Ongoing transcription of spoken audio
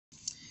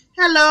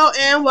Hello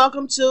and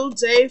welcome to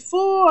day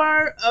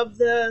 4 of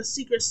the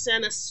Secret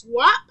Santa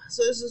swap.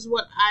 So this is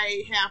what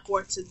I have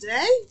for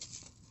today.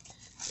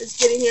 Let's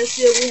get in here and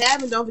see what we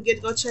have, and don't forget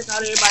to go check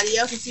out everybody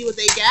else and see what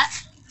they got.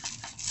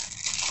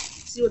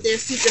 See what their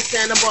Secret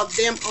Santa bought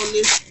them on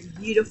this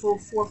beautiful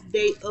 4th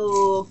day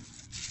of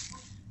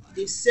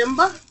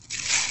December.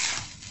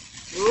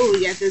 Oh,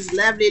 we got this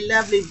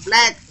lovely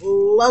black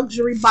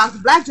luxury box.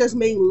 Black just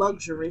means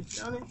luxury,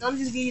 don't it? Don't it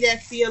just give you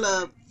that feel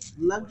of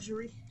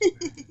luxury?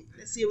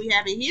 Let's see what we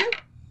have in here.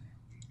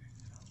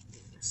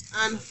 Let's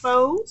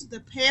unfold the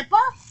paper.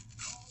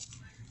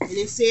 And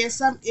it says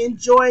something,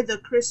 enjoy the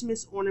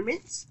Christmas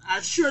ornaments. I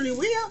surely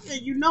will,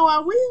 and you know I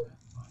will.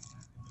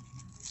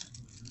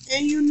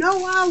 And you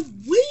know I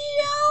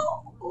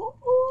will.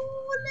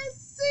 Ooh,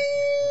 let's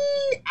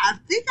see. I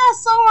think I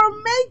saw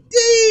her make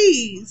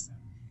these.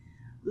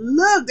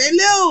 Look, they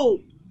little,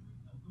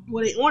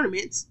 well, they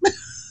ornaments,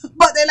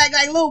 but they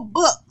like little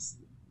books.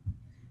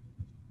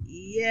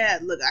 Yeah,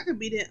 look, I could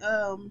be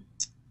the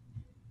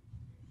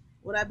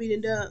would I be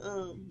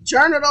the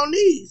journal on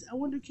these? I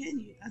wonder, can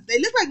you? They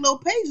look like little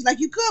pages. Like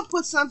you could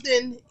put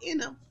something in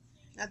them.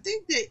 I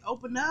think they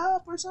open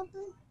up or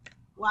something.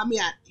 Well, I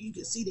mean, you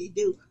can see they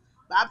do.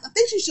 But I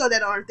think she showed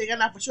that on her thing. I'm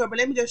not for sure. But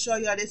let me just show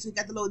y'all this. We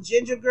got the little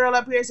ginger girl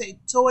up here. Say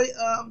toy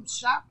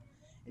shop,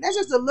 and that's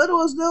just the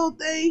littlest little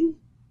thing.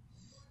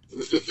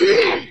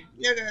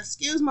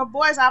 Excuse my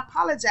voice. I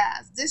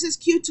apologize. This is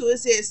cute too. It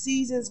says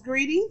season's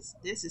greetings.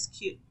 This is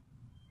cute.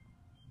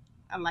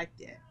 I like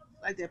that.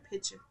 I like that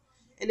picture.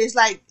 And it's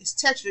like, it's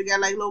textured. It got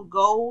like little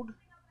gold.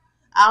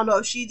 I don't know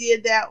if she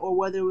did that or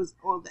whether it was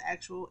on the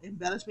actual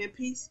embellishment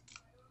piece.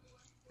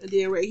 And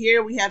then right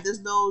here, we have this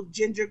little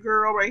ginger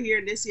girl right here.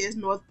 And this is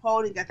North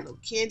Pole. And got the little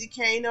candy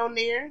cane on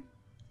there.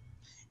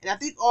 And I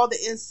think all the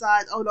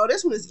inside, oh no,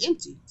 this one is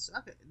empty. So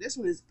this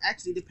one is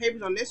actually, the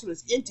papers on this one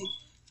is empty.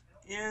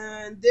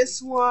 And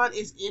this one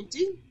is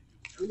empty.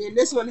 And then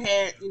this one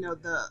had, you know,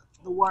 the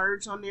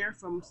words on there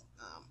from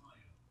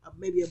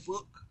maybe a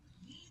book.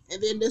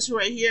 And then this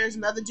right here is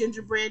another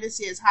gingerbread. It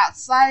says hot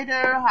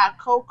cider, hot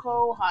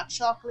cocoa, hot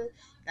chocolate.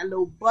 Got a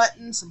little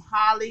button, some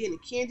holly, and a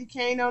candy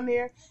cane on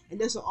there. And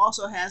this one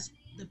also has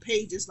the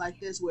pages like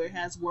this where it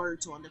has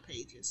words on the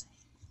pages.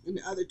 And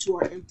the other two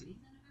are empty.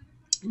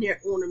 And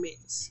they're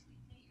ornaments.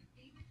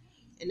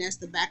 And that's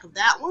the back of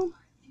that one.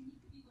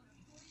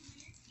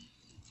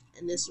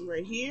 And this one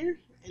right here.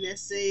 And that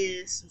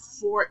says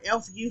for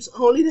elf use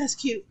only. That's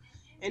cute.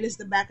 And it's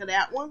the back of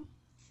that one.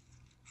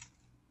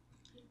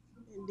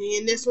 And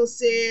then this one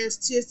says,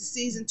 'tis the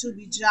season to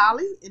be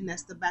jolly. And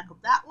that's the back of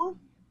that one.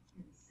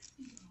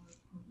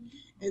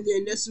 And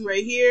then this one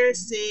right here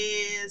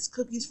says,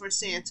 cookies for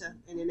Santa.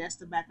 And then that's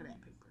the back of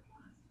that paper.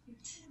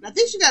 And I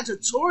think she got a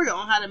tutorial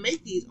on how to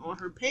make these on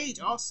her page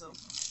also.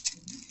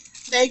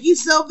 Thank you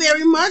so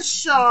very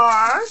much,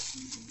 Char.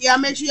 Yeah,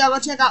 make sure y'all go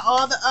check out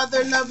all the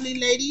other lovely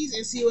ladies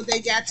and see what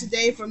they got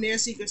today from their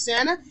Secret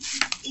Santa.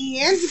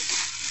 And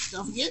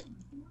don't forget,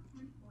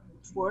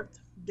 4th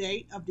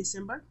day of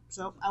December.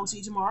 So I will see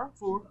you tomorrow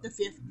for the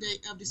 5th day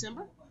of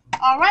December.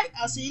 All right,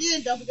 I'll see you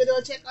then. Don't forget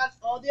to check out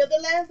all the other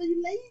lovely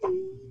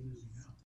ladies.